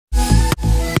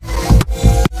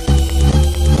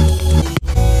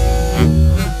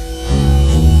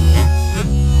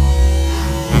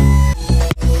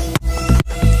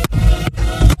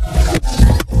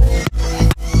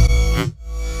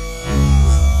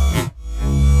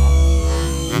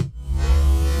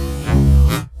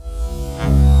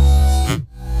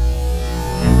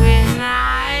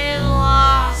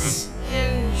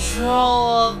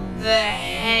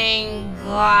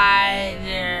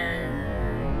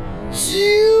Do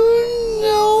you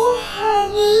know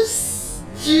how to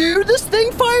steer this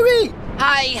thing, Fiery?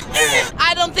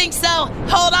 I don't think so.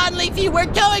 Hold on, Leafy, we're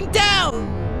going down.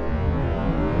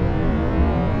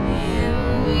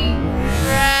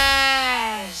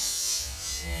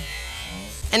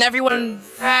 And everyone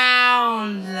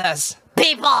found us.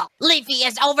 People, Leafy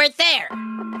is over there.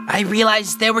 I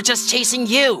realized they were just chasing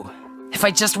you. If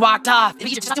I just walked off, if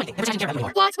you just not doing anything, every time you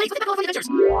care What? Wait, the adventures.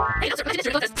 Hey, that's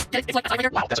it's like right here.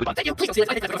 Wow, that's a good one. Thank you. Please don't see it.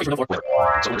 So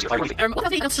where's the fire? What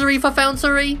have you found,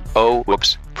 Suri? Oh,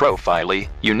 whoops. Profiley,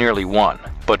 you nearly won,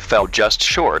 but fell just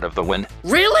short of the win.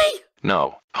 Really?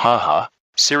 No. Haha.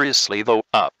 Seriously though,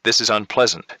 this is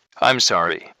unpleasant. I'm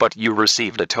sorry, but you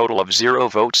received a total of 0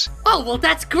 votes. Oh, well,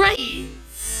 that's great.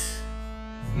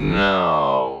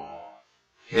 No.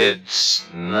 It's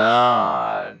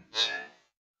not.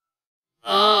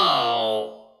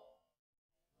 Oh.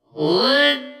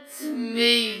 Let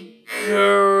me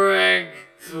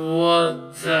correct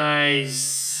what I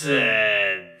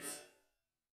said.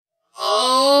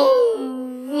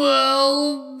 Oh,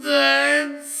 well,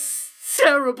 that's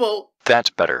terrible. That's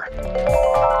better.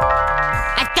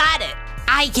 I've got it.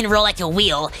 I can roll like a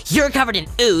wheel. You're covered in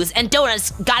ooze, and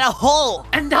Donut's got a hole.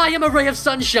 And I am a ray of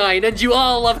sunshine, and you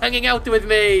all love hanging out with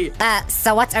me.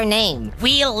 So what's our name?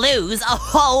 We'll lose a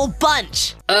whole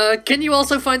bunch. Can you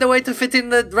also find a way to fit in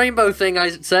the rainbow thing I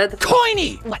said?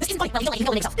 Coiny! What? This would be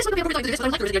a perfect time to do this. I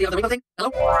don't like the idea of the rainbow thing.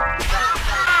 Hello?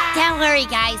 Don't worry,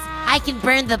 guys. I can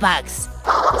burn the bugs.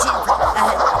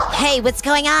 Hey, what's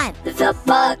going on? The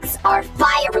bugs are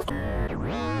fireproof.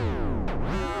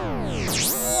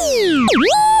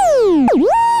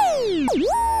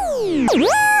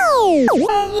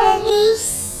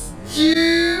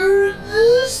 Steer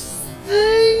this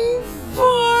thing,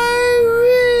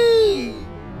 Fiery.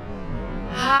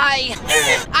 I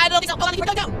don't think so. Hold on, we're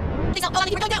going down. Please don't. Hold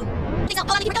on, we're going down. Please don't.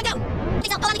 Hold on, we're going down. Please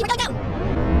don't. Hold on, we're going down.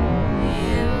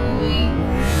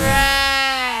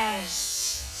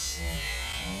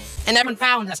 And everyone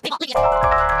found us.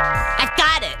 I've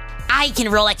got it. I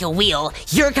can roll like a wheel.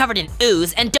 You're covered in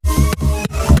ooze, and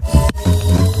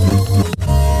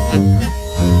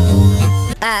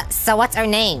So what's our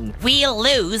name? we'll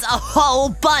lose a whole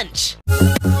bunch.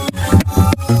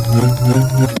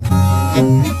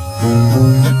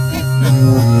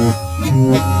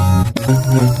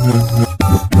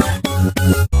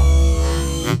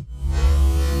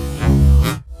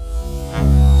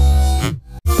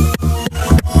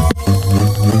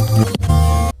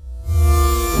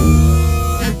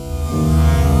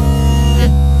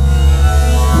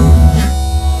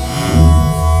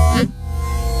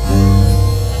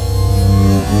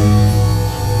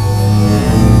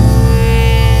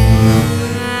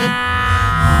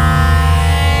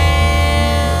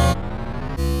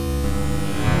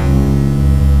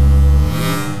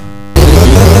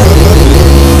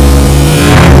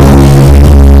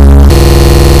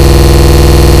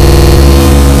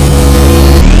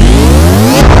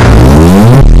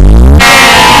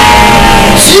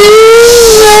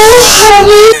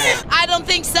 I don't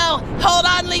think so. Hold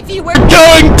on, Leafy, we're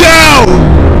Going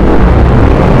down!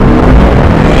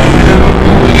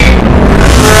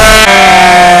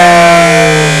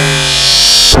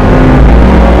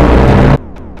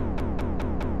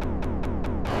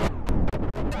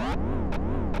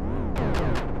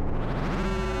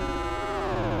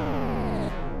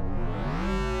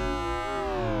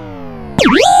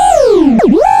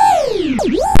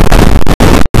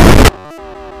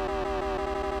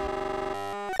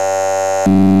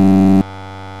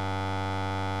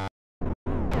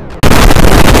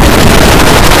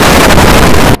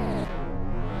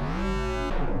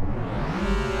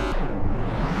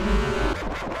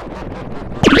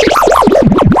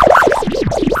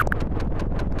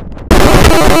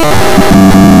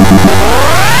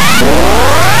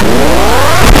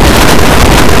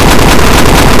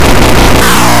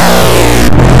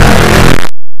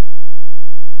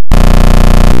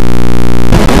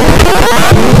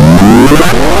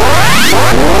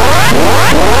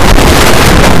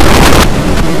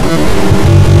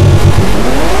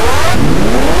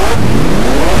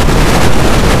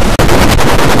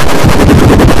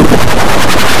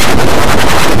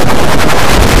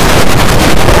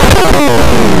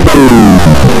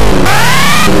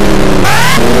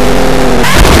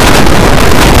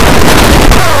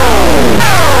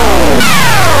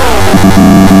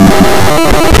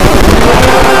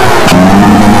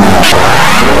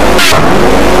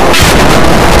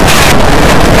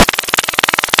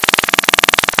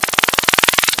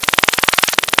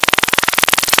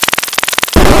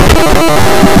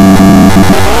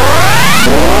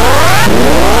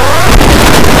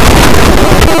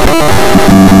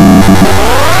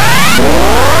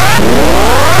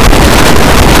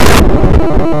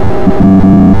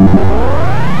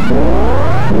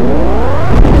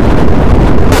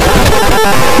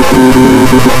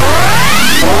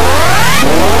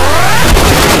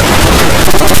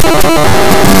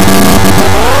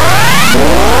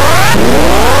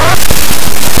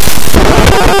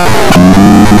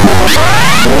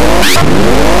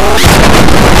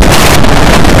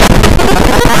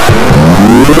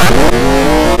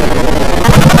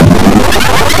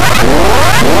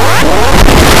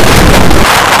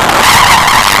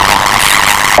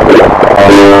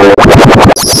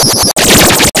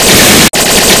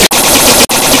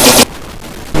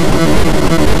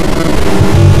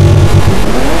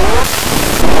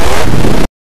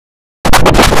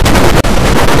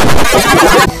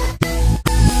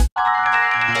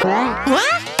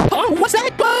 What's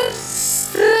that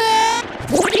buzz?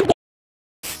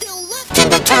 Look at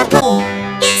the temple!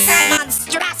 It's a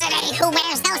monstrosity who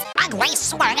wears those ugly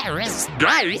sweaters!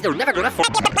 They're never gonna fall.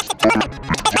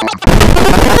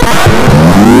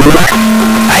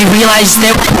 I realized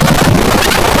that.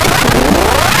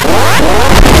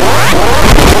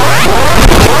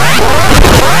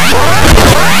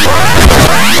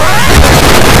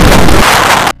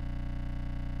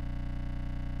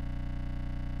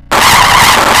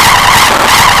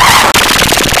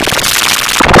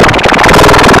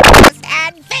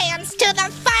 Advance to the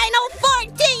final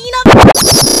 14 of...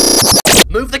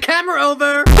 Move the camera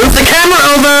over. Move the camera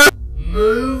over!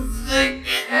 Move the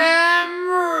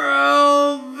camera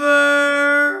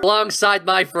over. Alongside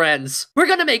my friends, we're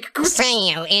gonna make.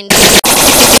 See you in...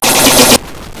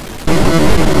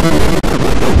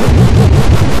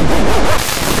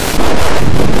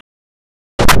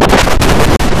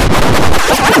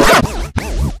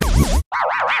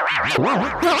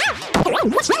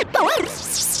 What's that?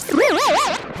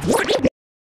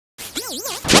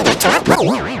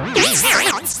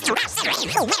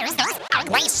 Who wears those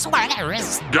ugly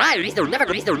sweaters?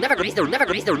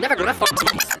 They're never gonna fall.